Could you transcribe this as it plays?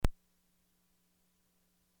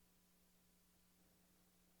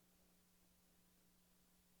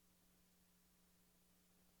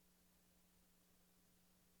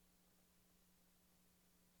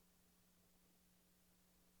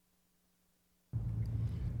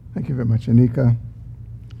Thank you very much, Anika.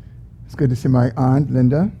 It's good to see my aunt,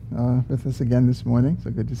 Linda, with us again this morning. So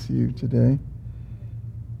good to see you today.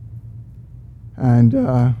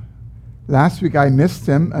 And last week I missed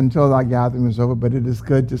him until our gathering was over, but it is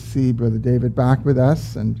good to see Brother David back with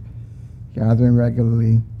us and gathering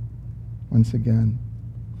regularly once again.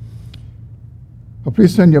 Well,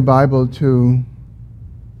 please turn your Bible to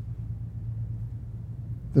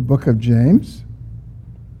the book of James.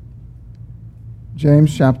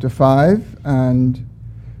 James chapter 5, and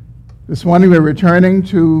this morning we're returning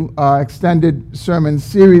to our extended sermon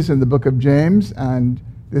series in the book of James, and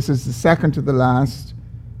this is the second to the last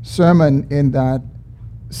sermon in that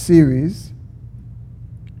series.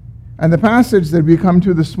 And the passage that we come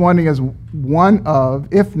to this morning is one of,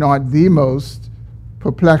 if not the most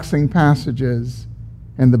perplexing passages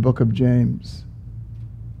in the book of James.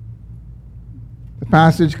 The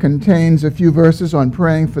passage contains a few verses on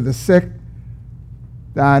praying for the sick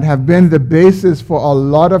that have been the basis for a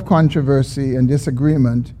lot of controversy and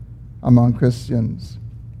disagreement among Christians.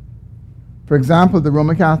 For example, the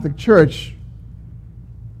Roman Catholic Church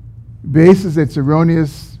bases its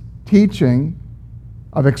erroneous teaching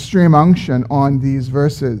of extreme unction on these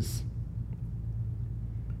verses.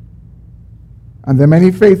 And there are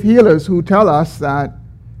many faith healers who tell us that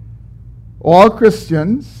all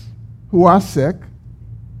Christians who are sick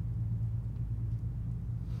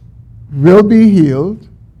will be healed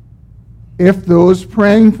if those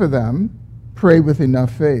praying for them pray with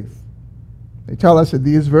enough faith. They tell us that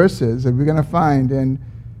these verses that we're going to find in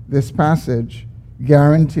this passage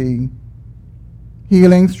guarantee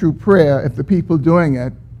healing through prayer if the people doing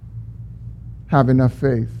it have enough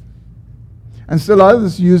faith. And still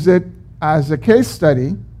others use it as a case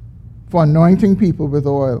study for anointing people with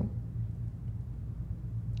oil.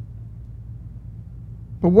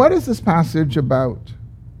 But what is this passage about?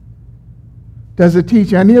 Does it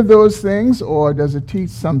teach any of those things, or does it teach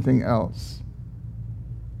something else?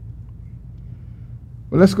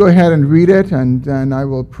 Well, let's go ahead and read it, and then I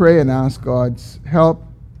will pray and ask God's help,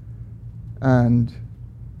 and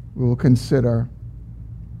we will consider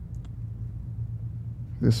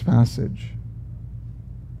this passage.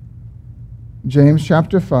 James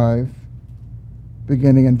chapter 5,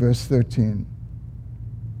 beginning in verse 13.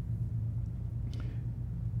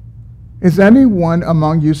 Is anyone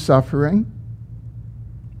among you suffering?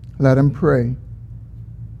 Let him pray.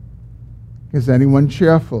 Is anyone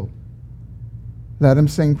cheerful? Let him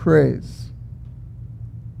sing praise.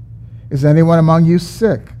 Is anyone among you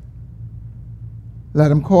sick?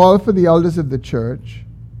 Let him call for the elders of the church,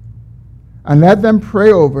 and let them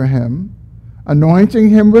pray over him,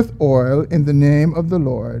 anointing him with oil in the name of the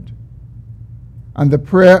Lord. And the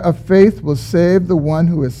prayer of faith will save the one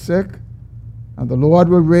who is sick, and the Lord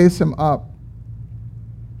will raise him up.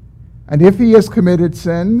 And if he has committed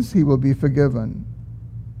sins, he will be forgiven.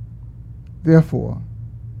 Therefore,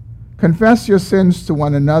 confess your sins to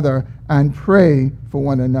one another and pray for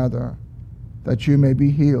one another, that you may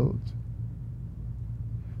be healed.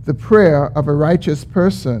 The prayer of a righteous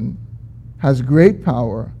person has great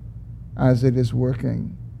power as it is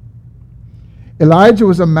working. Elijah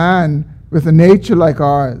was a man with a nature like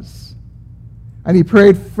ours, and he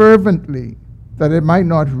prayed fervently that it might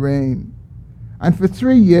not rain. And for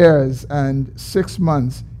 3 years and 6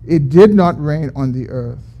 months, it did not rain on the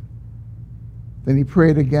earth. Then he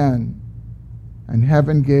prayed again, and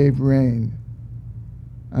heaven gave rain,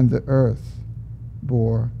 and the earth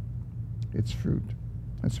bore its fruit.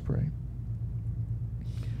 Let's pray.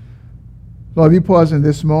 Lord, we pause in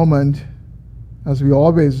this moment, as we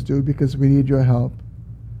always do, because we need your help.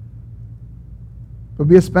 But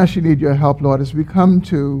we especially need your help, Lord, as we come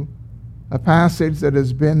to a passage that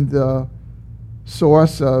has been the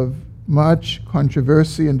source of much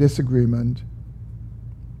controversy and disagreement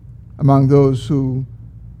among those who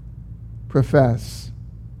profess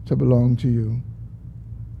to belong to you.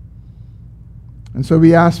 And so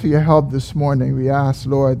we ask for your help this morning. We ask,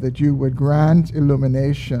 Lord, that you would grant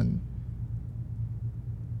illumination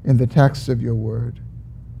in the text of your word.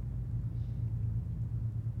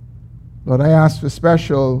 Lord, I ask for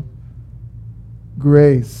special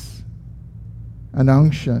grace and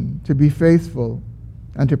unction to be faithful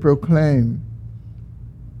and to proclaim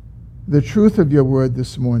the truth of your word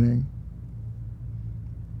this morning.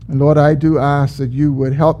 And Lord, I do ask that you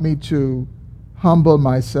would help me to humble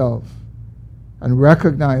myself and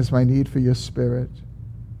recognize my need for your Spirit.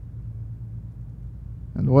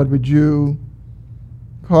 And Lord, would you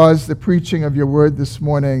cause the preaching of your word this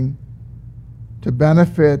morning to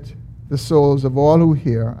benefit the souls of all who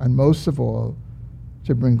hear, and most of all,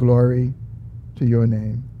 to bring glory to your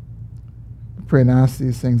name. I pray and ask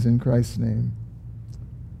these things in Christ's name.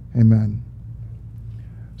 Amen.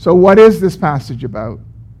 So what is this passage about?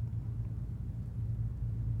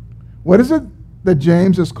 What is it that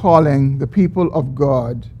James is calling the people of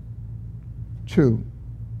God to?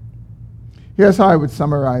 Here's how I would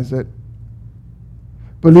summarize it.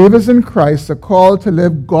 Believers in Christ are called to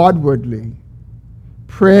live Godwardly,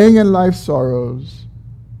 praying in life's sorrows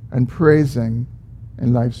and praising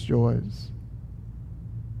in life's joys.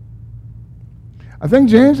 I think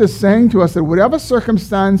James is saying to us that whatever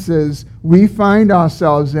circumstances we find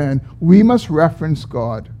ourselves in, we must reference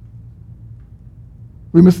God.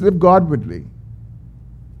 We must live Godwardly,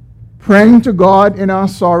 praying to God in our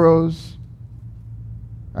sorrows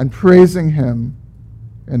and praising Him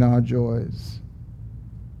in our joys.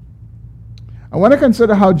 I want to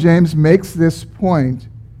consider how James makes this point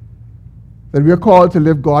that we are called to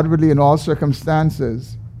live Godwardly in all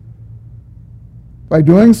circumstances by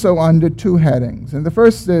doing so under two headings. And the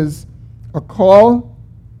first is a call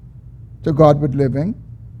to Godward living.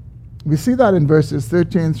 We see that in verses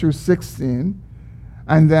 13 through 16.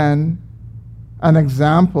 And then an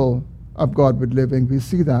example of Godward living. We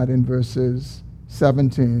see that in verses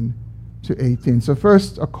 17 to 18. So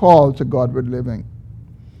first, a call to Godward living.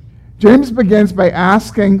 James begins by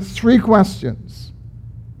asking three questions.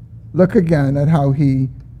 Look again at how he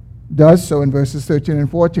does so in verses 13 and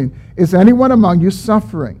 14. Is anyone among you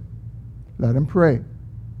suffering? Let him pray.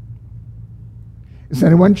 Is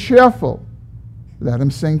anyone cheerful? Let him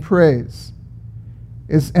sing praise.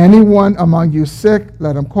 Is anyone among you sick?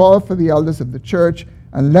 Let him call for the elders of the church,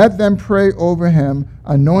 and let them pray over him,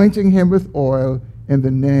 anointing him with oil in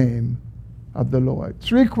the name of the Lord.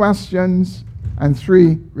 Three questions and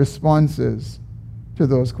three responses to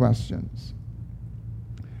those questions.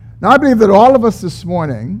 Now, I believe that all of us this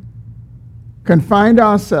morning can find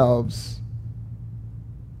ourselves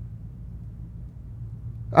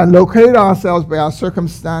and locate ourselves by our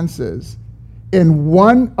circumstances in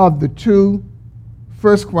one of the two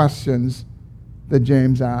first questions that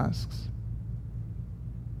James asks.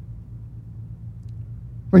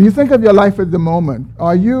 When you think of your life at the moment,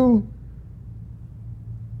 are you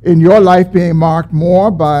in your life being marked more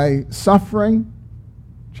by suffering,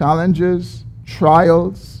 challenges,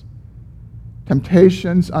 trials,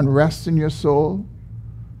 temptations, unrest in your soul?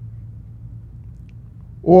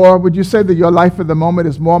 Or would you say that your life at the moment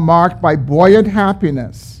is more marked by buoyant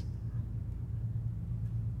happiness?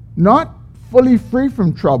 Not fully free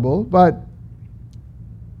from trouble, but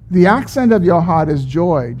the accent of your heart is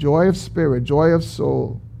joy, joy of spirit, joy of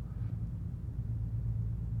soul.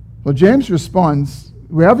 Well, James responds,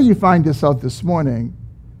 wherever you find yourself this morning,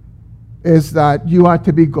 is that you are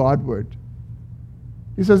to be Godward.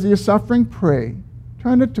 He says, you're suffering, pray.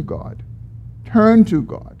 Turn it to God. Turn to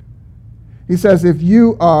God. He says, if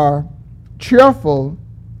you are cheerful,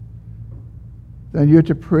 then you're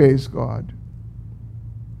to praise God.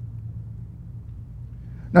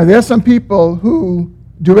 Now, there are some people who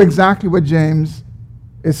do exactly what James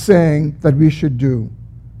is saying that we should do.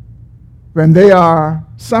 When they are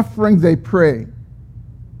suffering, they pray.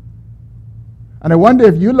 And I wonder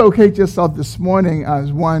if you locate yourself this morning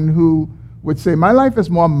as one who would say, my life is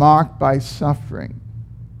more marked by suffering,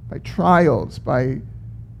 by trials, by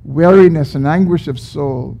weariness and anguish of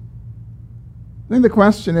soul. I think the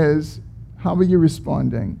question is, how are you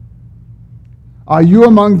responding? Are you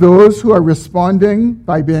among those who are responding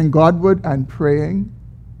by being Godward and praying?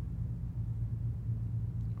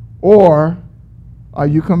 Or are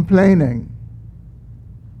you complaining?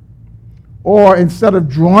 Or instead of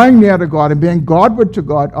drawing near to God and being Godward to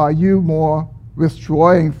God, are you more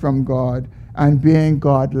withdrawing from God and being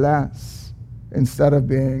Godless instead of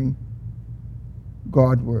being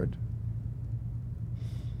Godward?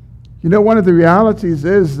 You know, one of the realities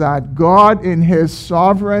is that God, in His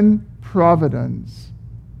sovereign providence,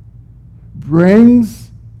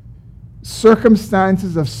 brings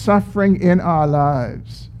circumstances of suffering in our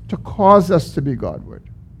lives to cause us to be Godward,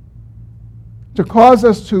 to cause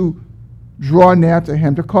us to draw near to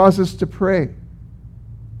Him, to cause us to pray.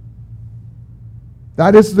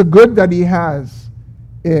 That is the good that He has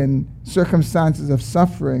in circumstances of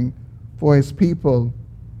suffering for His people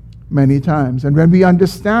many times. And when we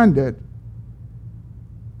understand it,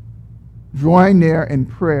 drawing near in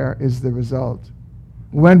prayer is the result.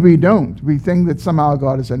 When we don't, we think that somehow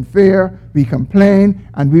God is unfair, we complain,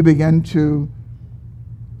 and we begin to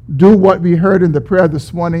do what we heard in the prayer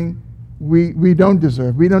this morning we don't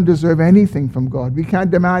deserve. We don't deserve anything from God. We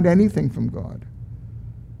can't demand anything from God.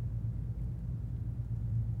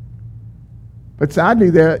 But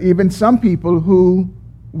sadly, there are even some people who,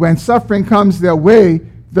 when suffering comes their way,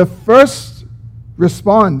 the first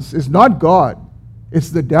response is not God,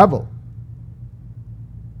 it's the devil.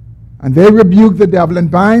 And they rebuke the devil and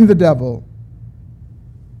bind the devil.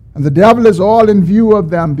 And the devil is all in view of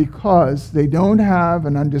them because they don't have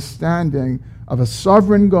an understanding of a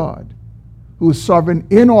sovereign God who is sovereign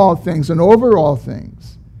in all things and over all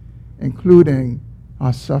things, including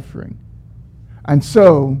our suffering. And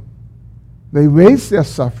so they waste their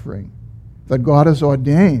suffering that God has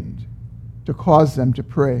ordained to cause them to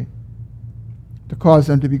pray, to cause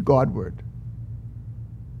them to be Godward.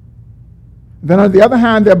 Then on the other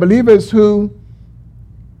hand, there are believers who,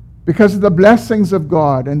 because of the blessings of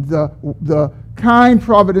God and the kind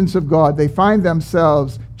providence of God, they find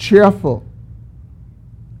themselves cheerful,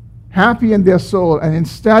 happy in their soul, and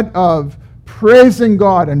instead of praising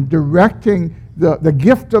God and directing the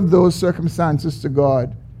gift of those circumstances to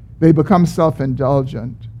God, they become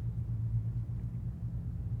self-indulgent.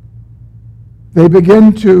 They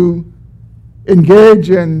begin to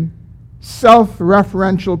engage in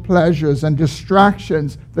self-referential pleasures and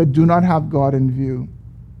distractions that do not have God in view.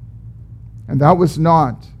 And that was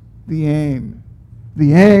not the aim.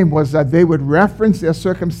 The aim was that they would reference their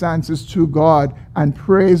circumstances to God and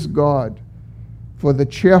praise God for the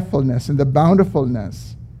cheerfulness and the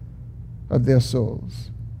bountifulness of their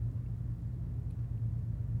souls.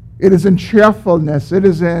 It is in cheerfulness, it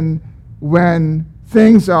is in when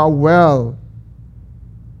things are well,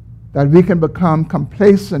 that we can become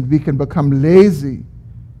complacent, we can become lazy,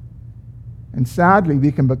 and sadly,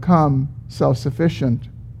 we can become self-sufficient,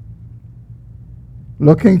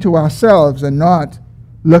 looking to ourselves and not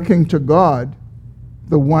looking to God,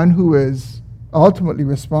 the one who is ultimately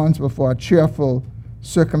responsible for our cheerful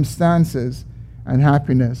circumstances and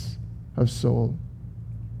happiness of soul.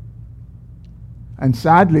 And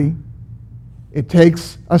sadly, it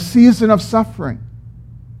takes a season of suffering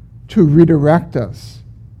to redirect us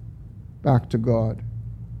back to God.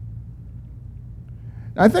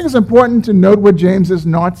 Now, I think it's important to note what James is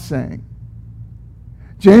not saying.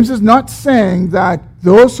 James is not saying that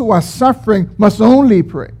those who are suffering must only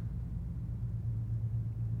pray.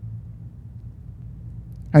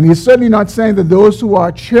 And he's certainly not saying that those who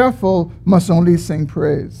are cheerful must only sing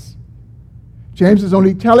praise. James is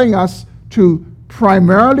only telling us to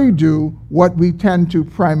primarily do what we tend to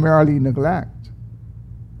primarily neglect.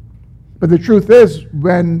 But the truth is,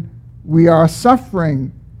 when we are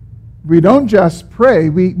suffering, we don't just pray,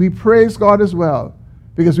 we praise God as well,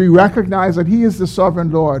 because we recognize that He is the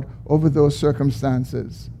sovereign Lord over those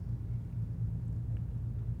circumstances.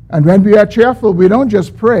 And when we are cheerful, we don't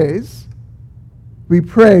just praise, we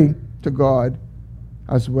pray to God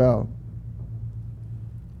as well.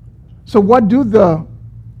 So what do the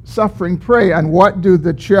suffering pray, and what do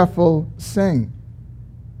the cheerful sing?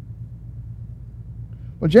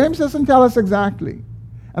 Well, James doesn't tell us exactly.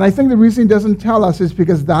 And I think the reason he doesn't tell us is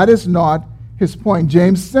because that is not his point.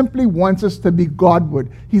 James simply wants us to be Godward.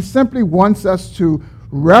 He simply wants us to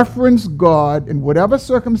reference God in whatever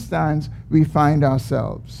circumstance we find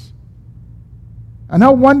ourselves. And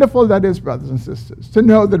how wonderful that is, brothers and sisters, to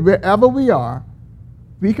know that wherever we are,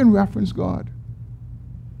 we can reference God.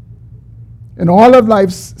 In all of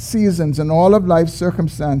life's seasons, in all of life's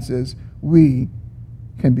circumstances, we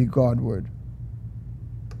can be Godward.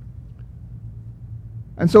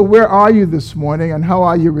 And so where are you this morning, and how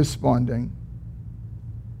are you responding?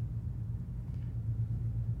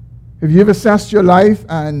 If you've assessed your life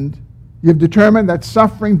and you've determined that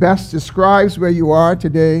suffering best describes where you are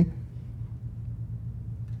today,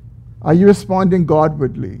 are you responding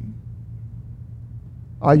Godwardly?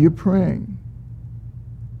 Are you praying?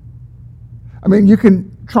 I mean, you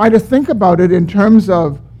can try to think about it in terms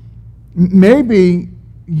of maybe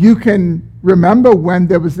you can remember when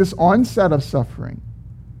there was this onset of suffering.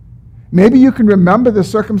 Maybe you can remember the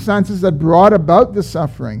circumstances that brought about the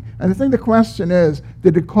suffering. And I think the question is,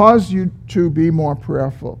 did it cause you to be more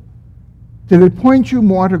prayerful? Did it point you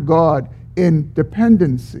more to God in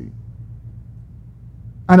dependency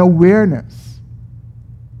and awareness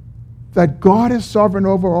that God is sovereign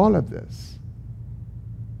over all of this?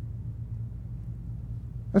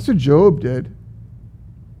 That's what Job did.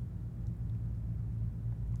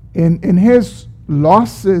 In his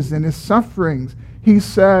losses, in his sufferings, he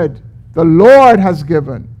said, "The Lord has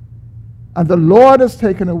given, and the Lord has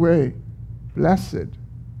taken away. Blessed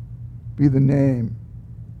be the name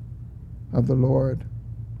of the Lord."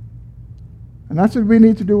 And that's what we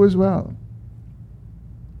need to do as well.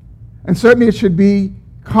 And certainly it should be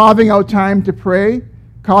carving out time to pray,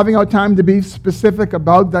 carving out time to be specific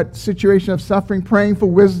about that situation of suffering, praying for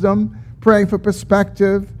wisdom, praying for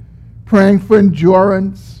perspective, praying for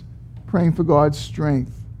endurance, praying for God's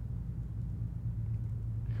strength.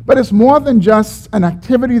 But it's more than just an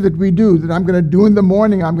activity that we do, that I'm going to do in the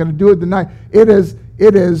morning, I'm going to do it at night. It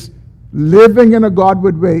is living in a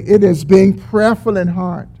Godward way. It is being prayerful in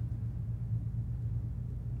heart.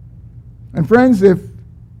 And friends, if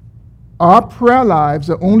our prayer lives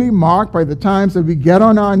are only marked by the times that we get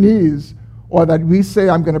on our knees or that we say,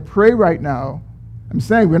 I'm going to pray right now, I'm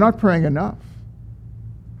saying we're not praying enough.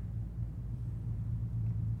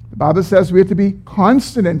 The Bible says we have to be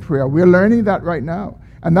constant in prayer. We're learning that right now.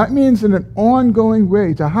 And that means in an ongoing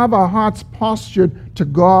way to have our hearts postured to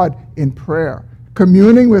God in prayer,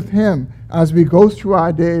 communing with Him as we go through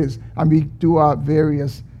our days and we do our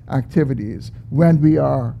various activities when we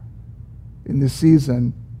are in the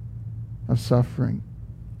season of suffering.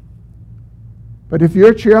 But if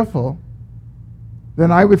you're cheerful,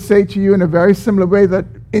 then I would say to you in a very similar way that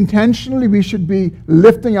intentionally we should be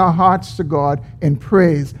lifting our hearts to God in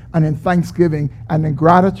praise and in thanksgiving and in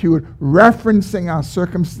gratitude, referencing our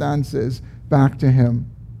circumstances back to Him.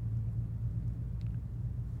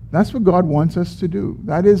 That's what God wants us to do.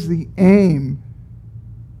 That is the aim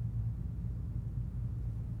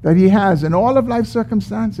that He has in all of life's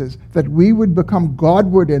circumstances, that we would become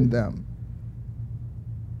Godward in them,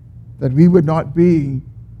 that we would not be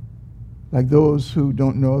like those who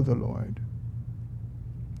don't know the Lord.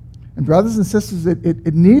 And brothers and sisters,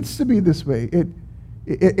 it needs to be this way.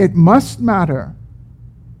 It must matter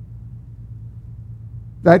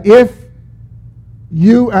that if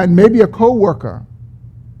you and maybe a co-worker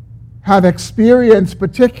have experienced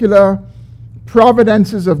particular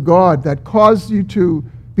providences of God that cause you to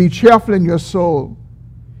be cheerful in your soul,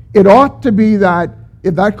 it ought to be that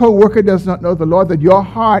if that co-worker does not know the Lord, that your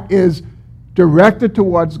heart is directed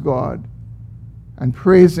towards God and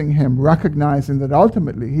praising Him, recognizing that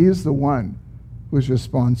ultimately He is the one who is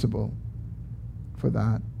responsible for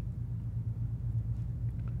that.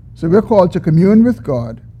 So we're called to commune with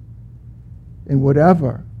God in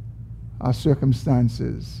whatever our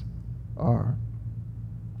circumstances are.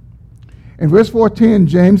 In verse 14,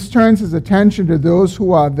 James turns his attention to those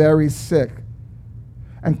who are very sick.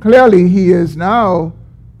 And clearly he is now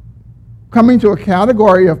coming to a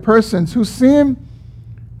category of persons who seem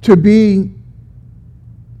to be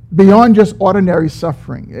beyond just ordinary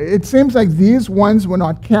suffering. It seems like these ones were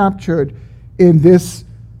not captured in this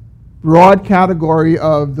broad category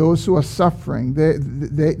of those who are suffering.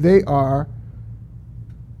 They are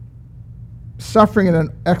suffering in an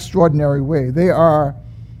extraordinary way. They are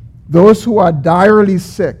those who are direly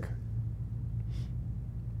sick.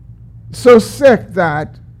 So sick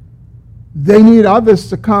that they need others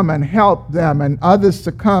to come and help them, and others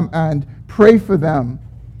to come and pray for them,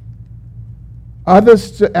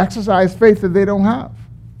 others to exercise faith that they don't have.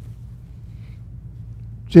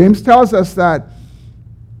 James tells us that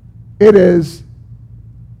it is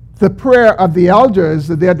the prayer of the elders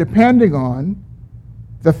that they're depending on,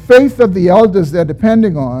 the faith of the elders they're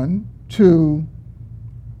depending on to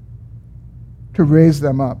raise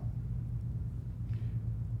them up.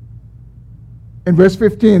 In verse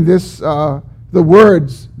 15, the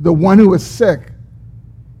words, the one who is sick,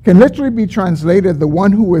 can literally be translated, the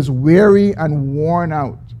one who is weary and worn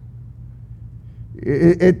out.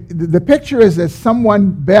 The picture is there's someone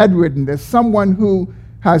bedridden, there's someone who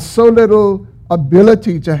has so little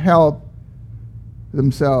ability to help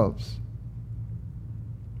themselves.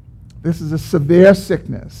 This is a severe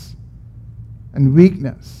sickness and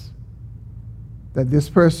weakness that this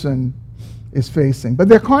person is facing. But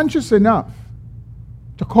they're conscious enough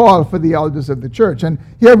to call for the elders of the church. And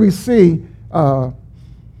here we see a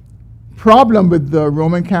problem with the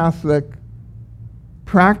Roman Catholic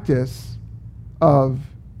practice of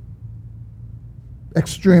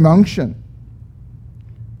extreme unction,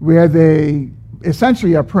 where they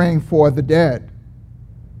essentially are praying for the dead.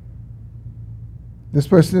 This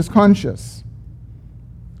person is conscious.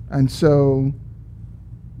 And so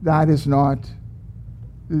that is not,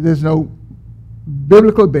 there's no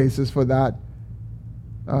biblical basis for that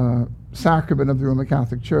sacrament of the Roman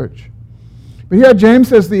Catholic Church. But here James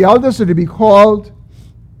says the elders are to be called,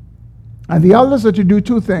 and the elders are to do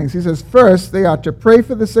two things. He says, first, they are to pray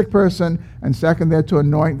for the sick person, and second, they're to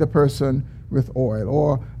anoint the person with oil.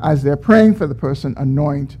 Or as they're praying for the person,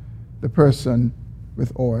 anoint the person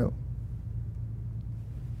with oil.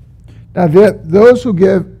 Now, there are those who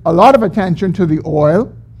give a lot of attention to the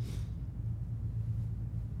oil,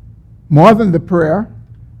 more than the prayer,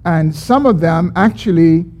 and some of them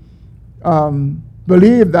actually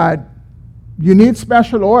believe that you need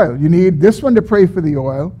special oil. You need this one to pray for the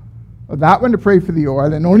oil, or that one to pray for the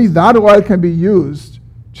oil, and only that oil can be used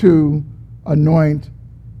to anoint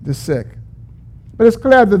the sick. But it's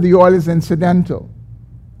clear that the oil is incidental.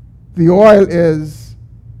 The oil is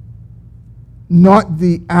not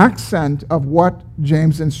the accent of what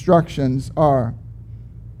James' instructions are.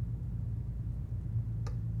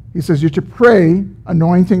 He says, you're to pray,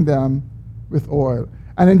 anointing them with oil.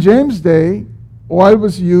 And in James' day, oil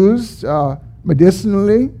was used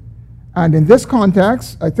medicinally. And in this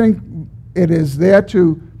context, I think it is there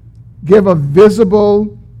to give a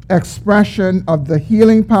visible expression of the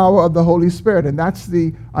healing power of the Holy Spirit. And that's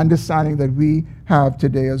the understanding that we have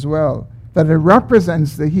today as well, that it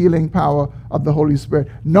represents the healing power of the Holy Spirit,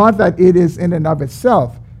 not that it is in and of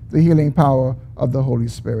itself the healing power of the Holy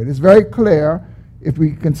Spirit. It's very clear, if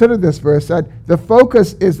we consider this verse, that the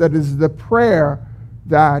focus is that it is the prayer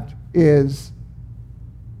that is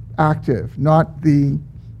active, not the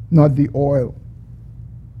oil.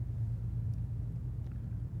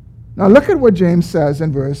 Now look at what James says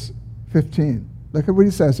in verse 15. Look at what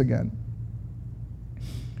he says again.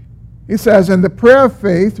 He says, and the prayer of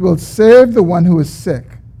faith will save the one who is sick,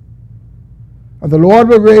 and the Lord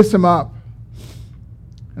will raise him up.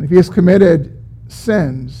 And if he has committed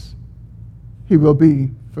sins, he will be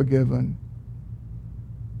forgiven.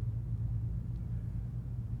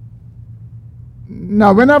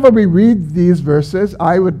 Now, whenever we read these verses,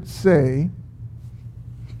 I would say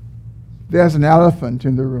there's an elephant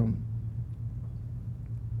in the room.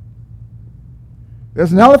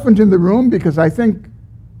 There's an elephant in the room because I think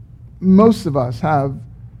most of us have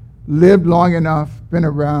lived long enough, been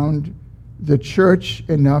around the church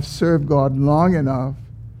enough, served God long enough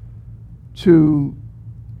to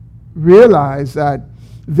realize that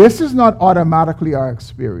this is not automatically our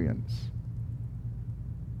experience.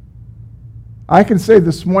 I can say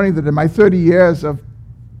this morning that in my 30 years of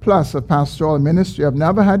pastoral ministry, I've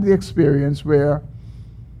never had the experience where,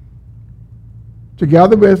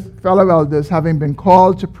 together with fellow elders, having been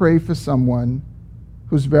called to pray for someone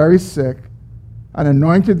who's very sick and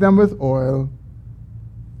anointed them with oil,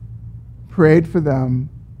 prayed for them,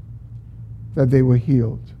 that they were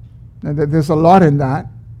healed. And there's a lot in that,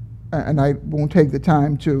 and I won't take the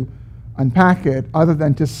time to unpack it other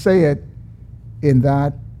than to say it in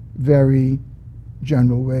that very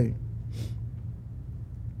general way.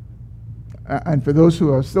 And for those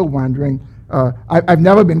who are still wondering, I've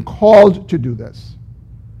never been called to do this.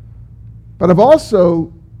 But I've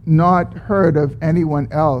also not heard of anyone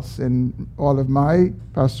else in all of my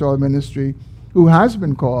pastoral ministry who has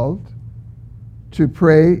been called to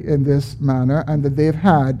pray in this manner and that they've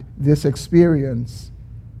had this experience.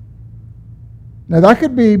 Now, that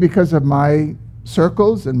could be because of my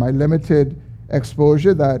circles and my limited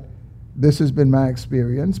exposure that this has been my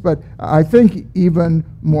experience. But I think even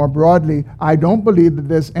more broadly, I don't believe that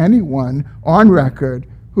there's anyone on record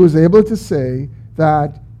who is able to say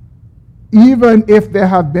that even if there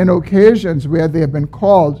have been occasions where they have been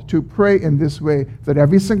called to pray in this way, that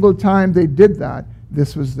every single time they did that,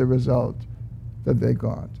 this was the result that they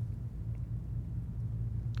got.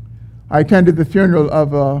 I attended the funeral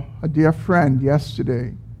of a dear friend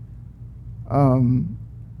yesterday.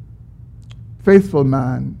 Faithful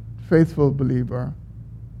man, faithful believer.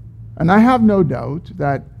 And I have no doubt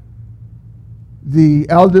that the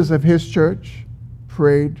elders of his church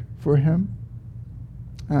prayed for him.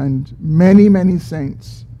 And many, many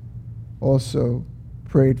saints also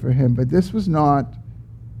prayed for him. But this was not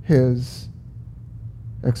his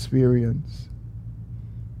experience.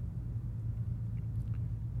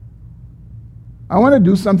 I want to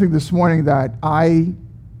do something this morning that I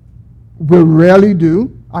will rarely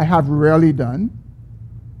do. I have rarely done.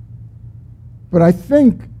 But I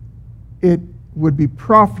think it would be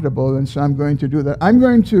profitable, and so I'm going to do that. I'm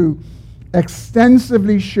going to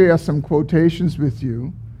extensively share some quotations with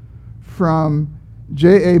you from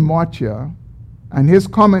J.A. Motyer and his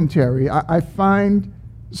commentary. I find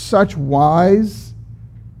such wise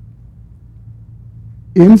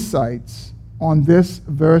insights on this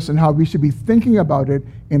verse and how we should be thinking about it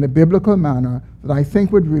in a biblical manner that I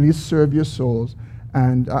think would really serve your souls.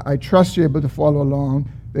 And I trust you're able to follow along.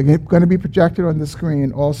 They're going to be projected on the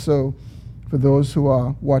screen also for those who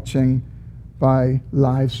are watching by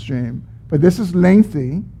live stream. But this is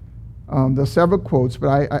lengthy. There's several quotes,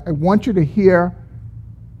 but I want you to hear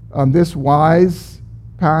this wise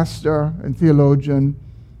pastor and theologian,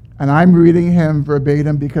 and I'm reading him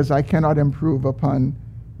verbatim because I cannot improve upon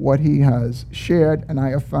what he has shared, and I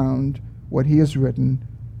have found what he has written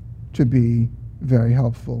to be very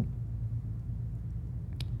helpful.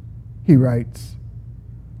 He writes,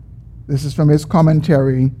 this is from his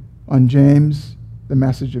commentary on James, the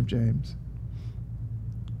message of James.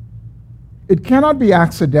 It cannot be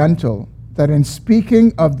accidental that in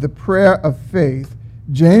speaking of the prayer of faith,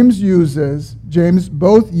 James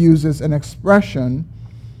both uses an expression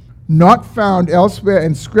not found elsewhere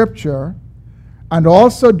in Scripture and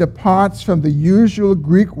also departs from the usual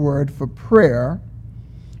Greek word for prayer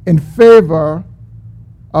in favor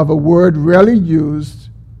of a word rarely used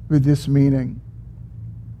with this meaning.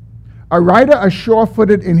 A writer as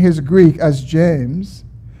sure-footed in his Greek as James,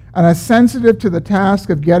 and as sensitive to the task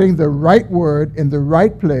of getting the right word in the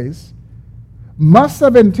right place, must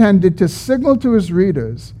have intended to signal to his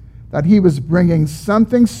readers that he was bringing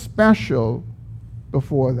something special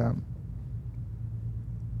before them.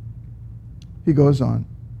 He goes on.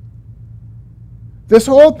 This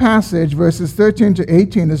whole passage, verses 13 to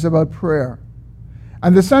 18, is about prayer.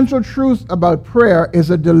 And the central truth about prayer is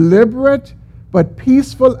a deliberate but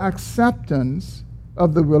peaceful acceptance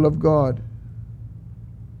of the will of God.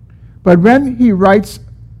 But when he writes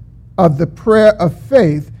of the prayer of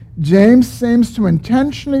faith, James seems to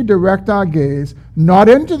intentionally direct our gaze not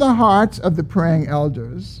into the hearts of the praying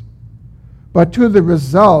elders, but to the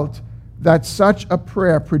result that such a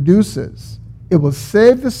prayer produces. It will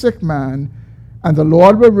save the sick man, and the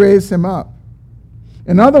Lord will raise him up.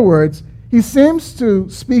 In other words, he seems to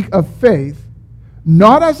speak of faith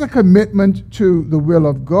not as a commitment to the will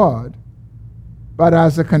of God, but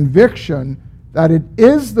as a conviction that it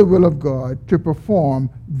is the will of God to perform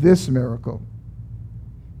this miracle.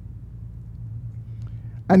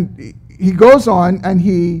 And he goes on and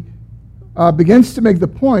he begins to make the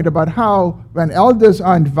point about how when elders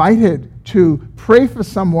are invited to pray for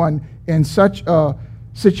someone in such a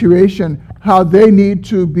situation, how they need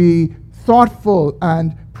to be thoughtful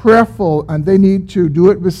and prayerful, and they need to do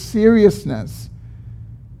it with seriousness.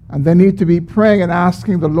 And they need to be praying and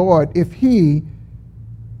asking the Lord if he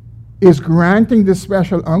is granting this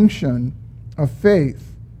special unction of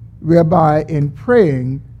faith, whereby in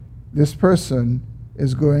praying, this person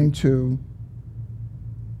is going to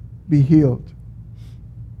be healed.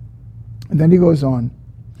 And then he goes on.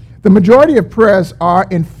 The majority of prayers are,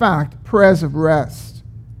 in fact, prayers of rest,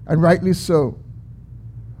 and rightly so.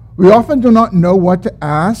 We often do not know what to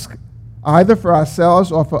ask, either for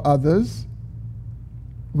ourselves or for others,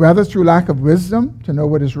 whether through lack of wisdom to know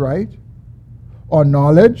what is right, or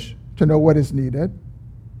knowledge to know what is needed.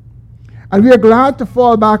 And we are glad to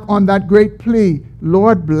fall back on that great plea,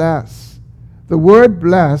 Lord bless. The word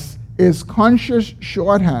bless is conscious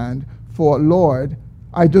shorthand for Lord,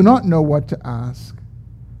 I do not know what to ask,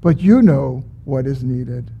 but you know what is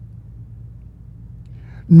needed.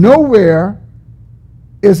 Nowhere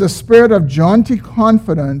is a spirit of jaunty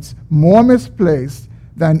confidence more misplaced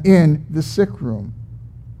than in the sick room.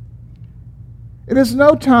 It is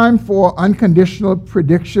no time for unconditional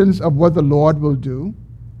predictions of what the Lord will do.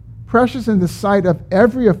 Precious in the sight of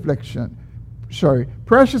every affliction,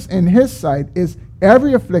 precious in his sight is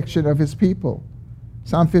every affliction of his people.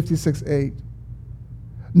 Psalm 56:8.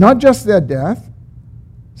 Not just their death,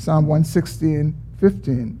 Psalm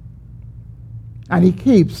 116:15. And he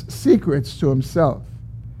keeps secrets to himself.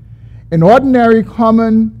 In ordinary,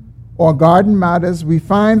 common, or garden matters, we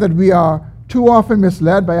find that we are too often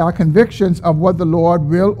misled by our convictions of what the Lord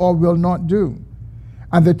will or will not do.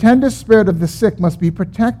 And the tender spirit of the sick must be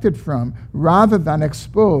protected from, rather than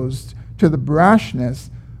exposed to the brashness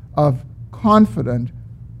of confident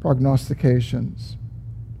prognostications.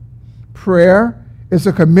 Prayer is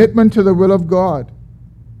a commitment to the will of God.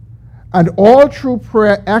 And all true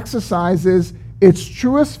prayer exercises its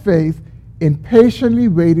truest faith in patiently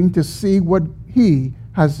waiting to see what he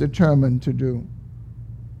has determined to do.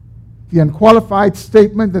 The unqualified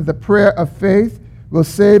statement that the prayer of faith will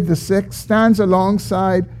save the sick stands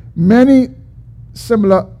alongside many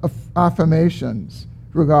similar affirmations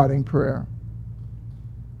regarding prayer.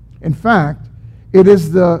 In fact, it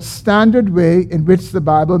is the standard way in which the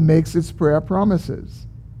Bible makes its prayer promises.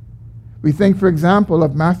 We think, for example,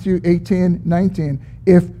 of Matthew 18:19.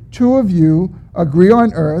 If two of you agree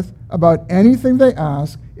on earth about anything they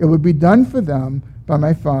ask, it will be done for them by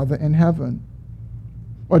my Father in heaven.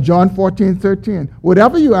 Or John 14:13.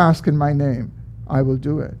 Whatever you ask in my name, I will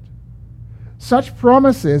do it. Such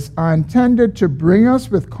promises are intended to bring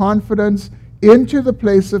us with confidence into the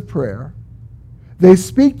place of prayer. They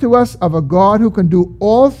speak to us of a God who can do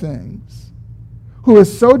all things, who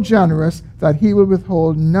is so generous that he will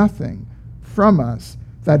withhold nothing from us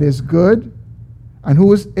that is good, and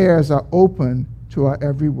whose ears are open to our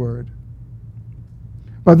every word.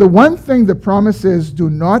 But the one thing the promises do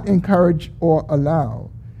not encourage or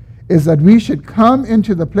allow is that we should come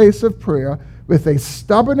into the place of prayer with a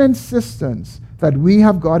stubborn insistence that we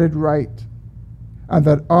have got it right and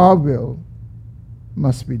that our will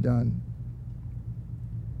must be done.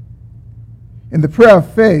 In the prayer of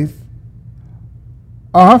faith,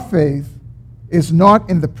 our faith is not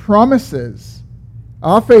in the promises.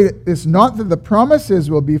 Our faith is not that the promises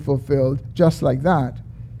will be fulfilled just like that.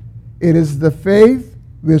 It is the faith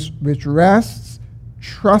which rests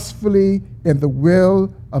trustfully in the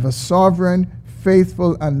will of a sovereign,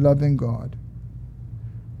 faithful, and loving God.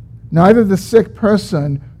 Neither the sick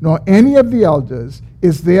person nor any of the elders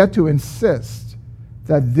is there to insist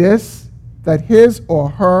that his or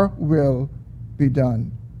her will be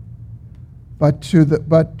done, but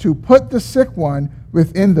to put the sick one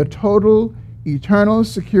within the total, eternal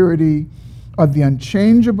security of the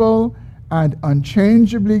unchangeable and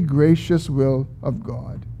unchangeably gracious will of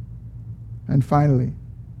God. And finally,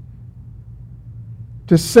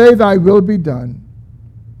 to say thy will be done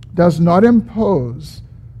does not impose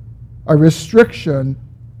a restriction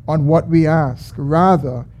on what we ask.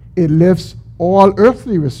 Rather, it lifts all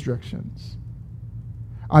earthly restrictions.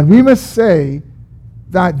 And we must say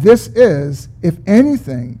that this is, if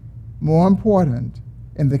anything, more important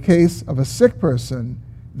in the case of a sick person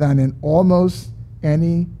than in almost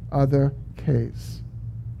any other case.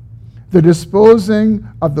 The disposing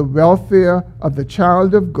of the welfare of the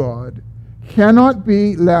child of God cannot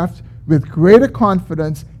be left with greater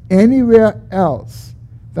confidence anywhere else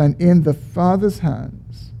than in the Father's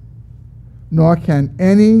hands, nor can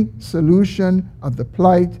any solution of the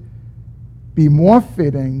plight be more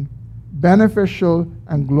fitting, beneficial,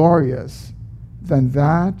 and glorious than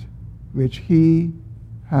that which He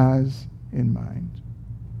has in mind.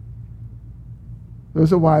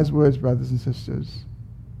 Those are wise words, brothers and sisters.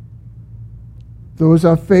 Those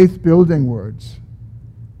are faith-building words.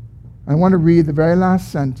 I want to read the very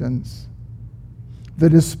last sentence. The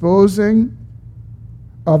disposing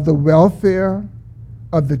of the welfare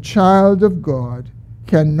of the child of God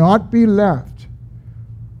cannot be left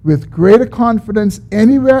with greater confidence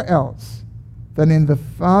anywhere else than in the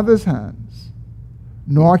Father's hands,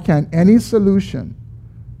 nor can any solution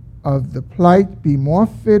of the plight be more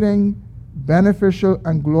fitting, beneficial,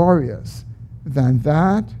 and glorious than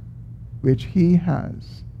that which He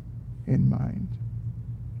has in mind.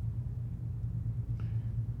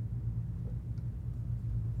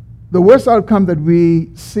 The worst outcome that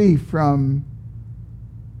we see from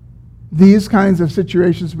these kinds of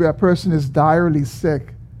situations where a person is direly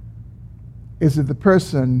sick is that the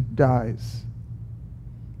person dies.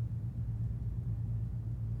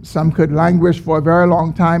 Some could languish for a very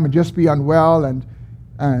long time and just be unwell and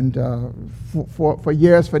for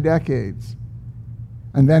years, for decades.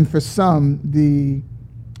 And then for some, the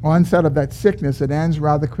onset of that sickness, it ends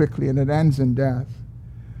rather quickly and it ends in death.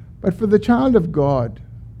 But for the child of God,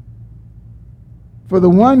 for the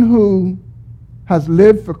one who has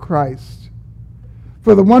lived for Christ,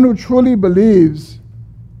 for the one who truly believes,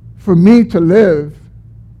 for me to live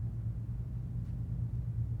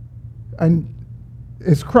and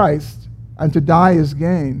is Christ, and to die is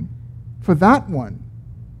gain, for that one,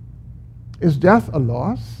 is death a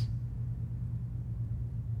loss?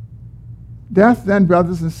 Death, then,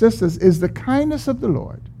 brothers and sisters, is the kindness of the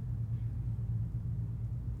Lord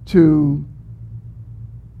to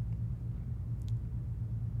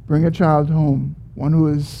bring a child home, one who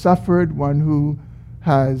has suffered, one who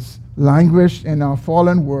has languished in our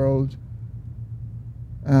fallen world,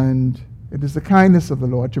 and it is the kindness of the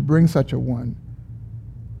Lord to bring such a one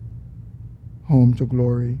home to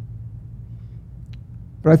glory.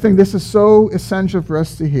 But I think this is so essential for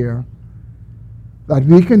us to hear, that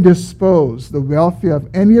we can dispose the welfare of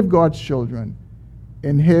any of God's children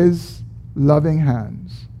in His loving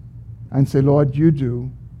hands and say, Lord, you do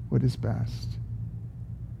what is best.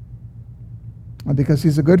 And because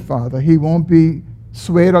He's a good Father, He won't be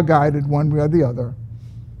swayed or guided one way or the other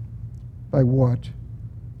by what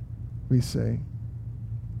we say.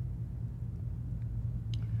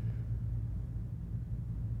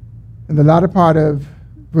 In the latter part of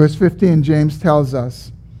verse 15, James tells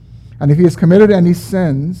us, and if he has committed any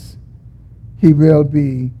sins, he will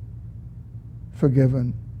be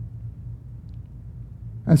forgiven.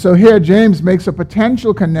 And so here James makes a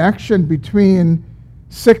potential connection between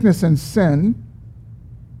sickness and sin.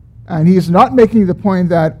 And he's not making the point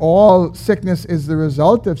that all sickness is the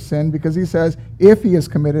result of sin, because he says if he has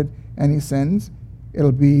committed any sins,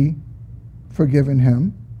 it'll be forgiven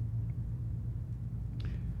him.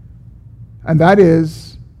 And that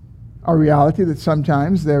is a reality, that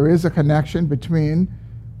sometimes there is a connection between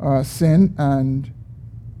sin and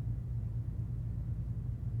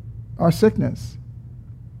our sickness.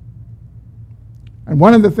 And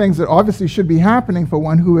one of the things that obviously should be happening for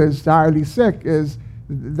one who is direly sick is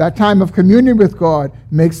that time of communion with God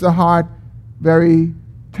makes the heart very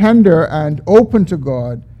tender and open to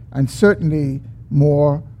God, and certainly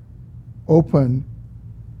more open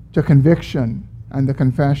to conviction and the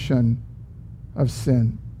confession of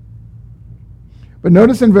sin. But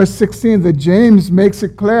notice in verse 16 that James makes it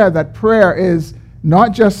clear that prayer is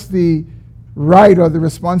not just the right or the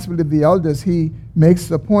responsibility of the elders, he makes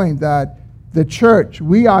the point that the church,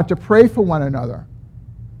 we are to pray for one another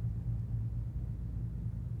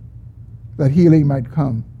that healing might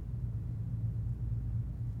come.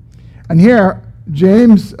 And here,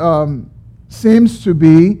 James seems to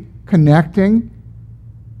be connecting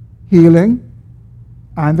healing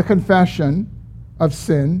and the confession of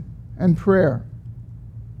sin and prayer.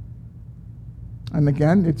 And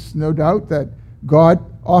again, it's no doubt that God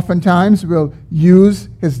oftentimes will use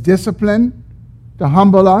his discipline to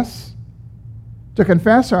humble us, to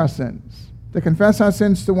confess our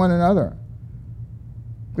sins to one another.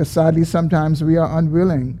 Because sadly, sometimes we are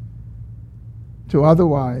unwilling to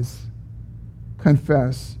otherwise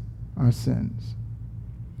confess our sins.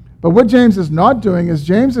 But what James is not doing is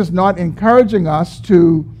James is not encouraging us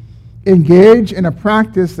to engage in a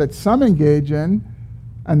practice that some engage in,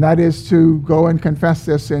 and that is to go and confess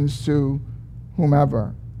their sins to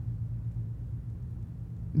whomever.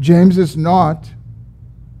 James is not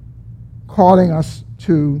calling us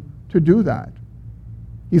to do that.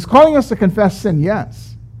 He's calling us to confess sin,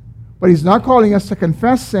 yes, but he's not calling us to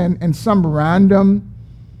confess sin in some random,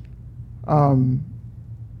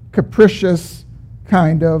 capricious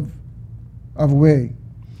kind of way.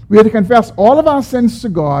 We are to confess all of our sins to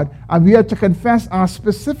God, and we are to confess our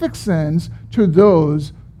specific sins to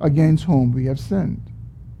those against whom we have sinned.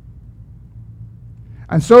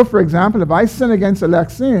 And so, for example, if I sin against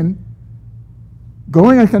Alexine,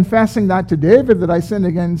 going and confessing that to David that I sinned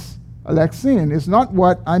against Alexine is not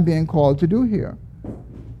what I'm being called to do here.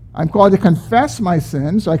 I'm called to confess my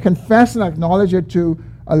sins, so I confess and acknowledge it to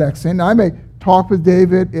Alexine. I may talk with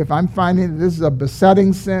David if I'm finding that this is a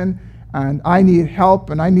besetting sin and I need help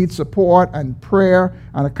and I need support and prayer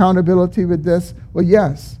and accountability with this. Well,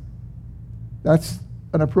 yes, that's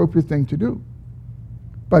an appropriate thing to do.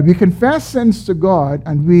 But we confess sins to God,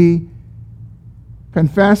 and we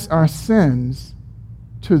confess our sins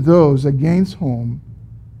to those against whom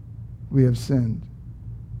we have sinned.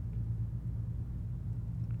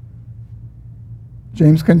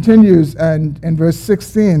 James continues, and in verse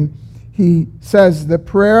 16, he says, the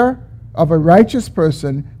prayer of a righteous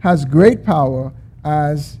person has great power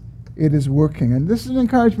as it is working. And this is an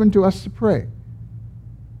encouragement to us to pray.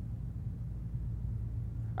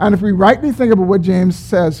 And if we rightly think about what James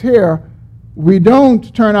says here, we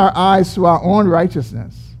don't turn our eyes to our own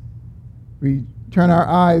righteousness. We turn our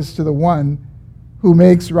eyes to the one who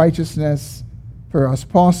makes righteousness for us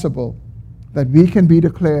possible, that we can be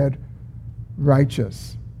declared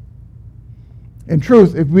righteous. In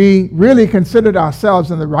truth, if we really considered ourselves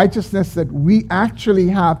and the righteousness that we actually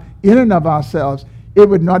have in and of ourselves, it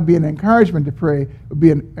would not be an encouragement to pray, it would be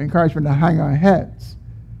an encouragement to hang our heads.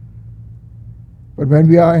 But when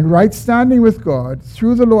we are in right standing with God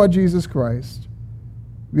through the Lord Jesus Christ,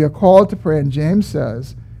 we are called to pray, and James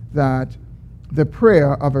says that the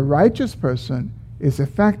prayer of a righteous person is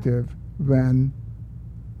effective when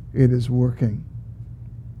it is working.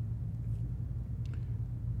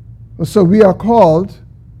 So we are called,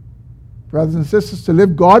 brothers and sisters, to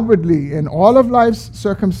live Godwardly in all of life's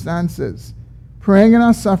circumstances, praying in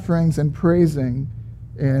our sufferings and praising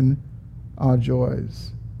in our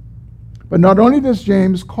joys. But not only does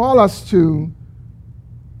James call us to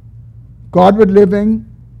Godward living,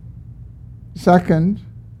 second,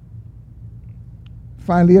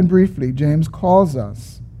 finally and briefly, James calls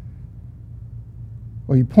us,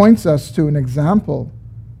 or he points us to an example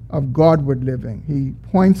of Godward living. He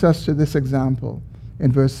points us to this example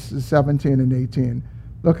in verses 17 and 18.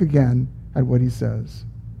 Look again at what he says.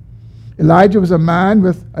 Elijah was a man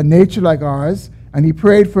with a nature like ours, and he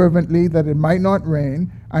prayed fervently that it might not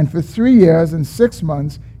rain, and for 3 years and 6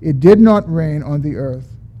 months it did not rain on the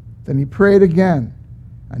earth. Then he prayed again,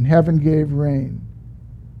 and heaven gave rain,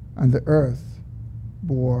 and the earth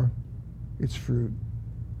bore its fruit.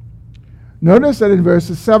 Notice that in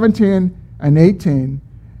verses 17 and 18,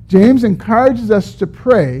 James encourages us to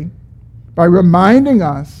pray by reminding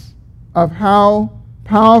us of how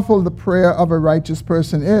powerful the prayer of a righteous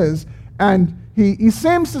person is, and he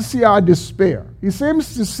seems to see our despair. He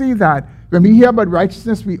seems to see that when we hear about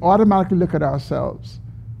righteousness, we automatically look at ourselves.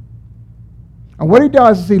 And what he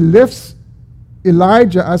does is he lifts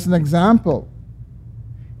Elijah as an example,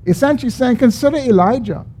 essentially saying, consider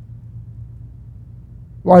Elijah.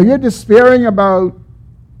 While you're despairing about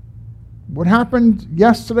what happened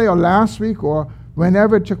yesterday or last week or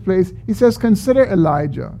whenever it took place, he says, consider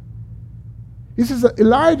Elijah. He says that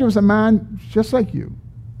Elijah was a man just like you,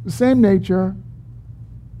 the same nature.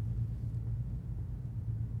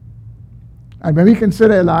 And when we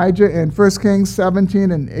consider Elijah in 1 Kings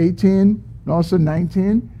 17 and 18, and also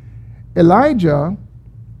 19, Elijah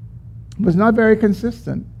was not very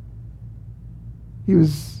consistent. He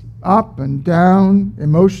was up and down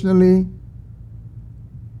emotionally.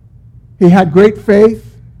 He had great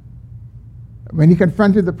faith when he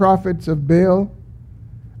confronted the prophets of Baal.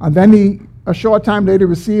 And then he, a short time later,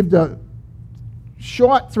 received a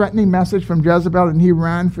short threatening message from Jezebel, and he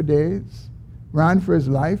ran for days, ran for his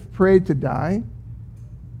life, prayed to die.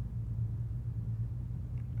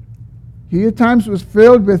 He at times was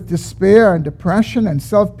filled with despair and depression and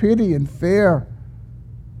self-pity and fear.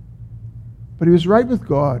 But he was right with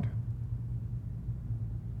God.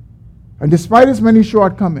 And despite his many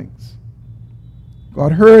shortcomings,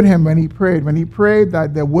 God heard him when he prayed. When he prayed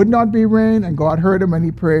that there would not be rain, and God heard him when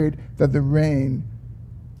he prayed that the rain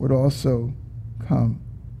would also come.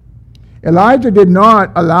 Elijah did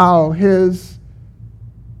not allow his,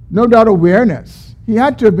 no doubt, awareness. He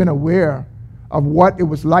had to have been aware of what it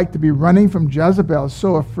was like to be running from Jezebel,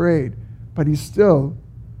 so afraid. But he still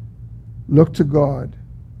looked to God.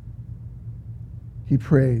 He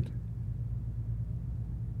prayed.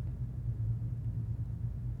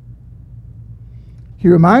 He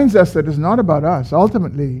reminds us that it's not about us.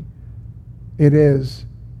 Ultimately, it is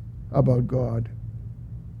about God.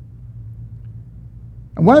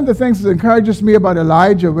 And one of the things that encourages me about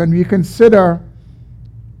Elijah when we consider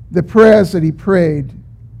the prayers that he prayed,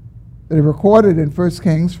 that he recorded in 1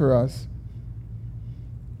 Kings for us,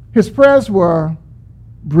 his prayers were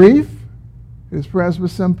brief, his prayers were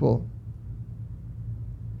simple.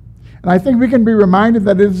 And I think we can be reminded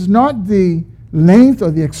that it is not the length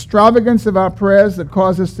or the extravagance of our prayers that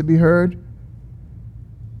cause us to be heard.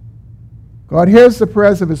 God hears the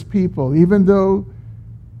prayers of his people, even though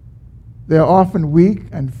they are often weak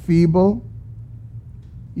and feeble,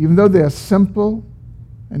 even though they are simple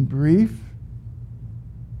and brief,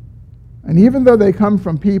 and even though they come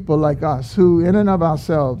from people like us who, in and of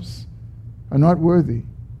ourselves, are not worthy.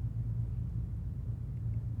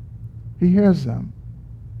 He hears them.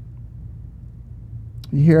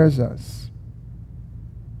 He hears us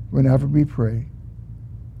whenever we pray.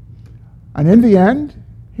 And in the end,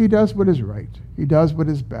 he does what is right. He does what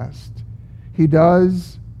is best. He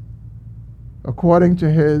does according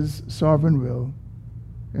to his sovereign will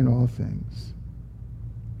in all things.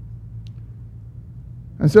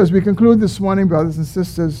 And so as we conclude this morning, brothers and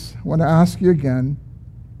sisters, I want to ask you again,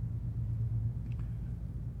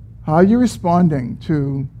 how are you responding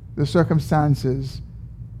to the circumstances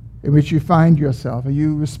in which you find yourself? Are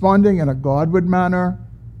you responding in a Godward manner,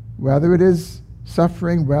 whether it is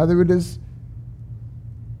suffering, whether it is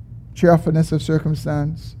cheerfulness of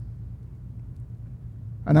circumstance?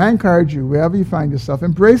 And I encourage you, wherever you find yourself,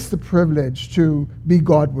 embrace the privilege to be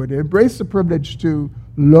Godward. Embrace the privilege to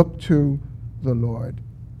look to the Lord.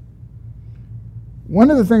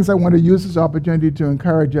 One of the things I want to use this opportunity to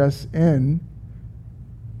encourage us in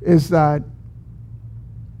is that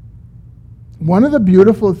one of the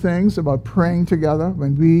beautiful things about praying together,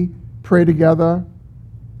 when we pray together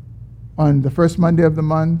on the first Monday of the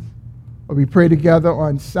month, or we pray together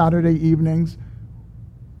on Saturday evenings,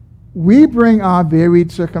 we bring our varied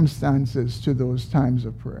circumstances to those times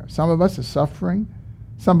of prayer. Some of us are suffering.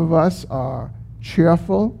 Some of us are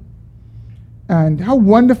cheerful. And how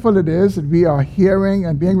wonderful it is that we are hearing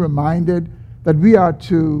and being reminded that we are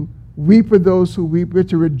to weep with those who weep, we're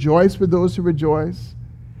to rejoice with those who rejoice.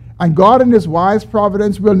 And God in his wise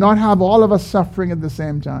providence will not have all of us suffering at the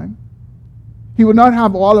same time. He will not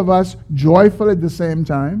have all of us joyful at the same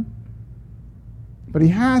time. But he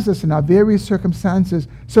has us in our various circumstances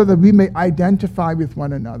so that we may identify with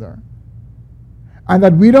one another. And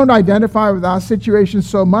that we don't identify with our situation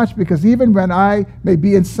so much, because even when I may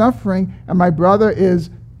be in suffering and my brother is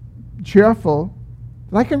cheerful,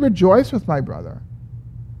 I can rejoice with my brother.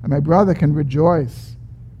 And my brother can rejoice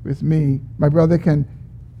with me. My brother can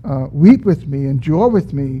weep with me, endure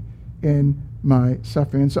with me in my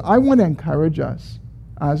suffering. And so I want to encourage us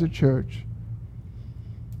as a church,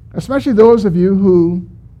 especially those of you who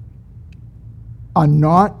are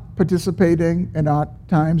not participating in our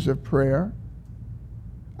times of prayer,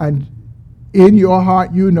 and in your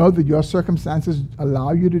heart you know that your circumstances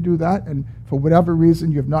allow you to do that, and for whatever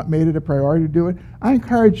reason you've not made it a priority to do it, I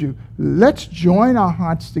encourage you, let's join our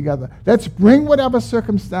hearts together. Let's bring whatever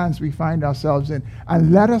circumstance we find ourselves in,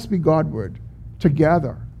 and let us be Godward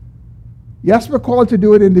together. Yes, we're called to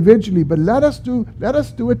do it individually, but let us do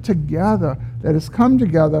it together. Let us come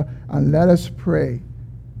together and let us pray.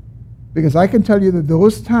 Because I can tell you that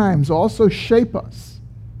those times also shape us.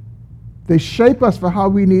 They shape us for how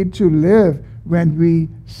we need to live when we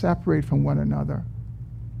separate from one another.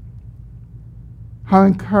 How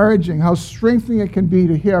encouraging, how strengthening it can be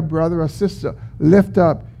to hear a brother or sister lift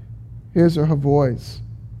up his or her voice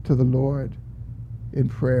to to the Lord in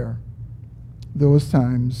prayer, those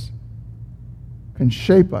times can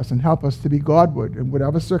shape us and help us to be Godward in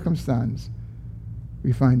whatever circumstance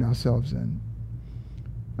we find ourselves in.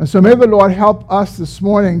 And so may the Lord help us this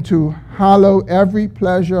morning to hallow every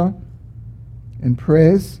pleasure in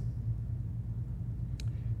praise.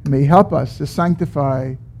 And may He help us to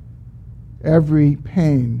sanctify every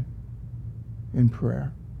pain in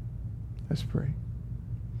prayer. Let's pray.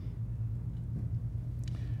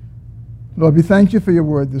 Lord, we thank you for your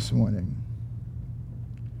word this morning.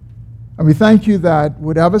 And we thank you that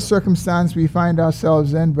whatever circumstance we find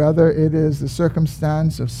ourselves in, whether it is the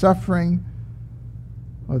circumstance of suffering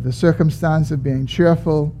or the circumstance of being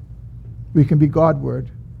cheerful, we can be Godward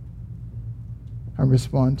and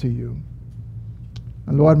respond to you.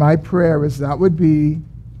 And Lord, my prayer is that would be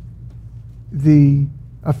the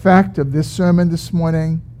effect of this sermon this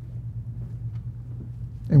morning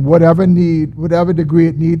in whatever degree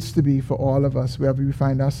it needs to be for all of us, wherever we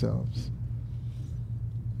find ourselves.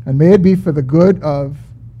 And may it be for the good of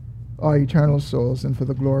our eternal souls and for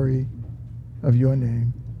the glory of your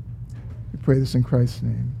name. We pray this in Christ's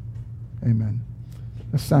name. Amen.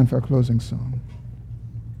 Let's stand for our closing song.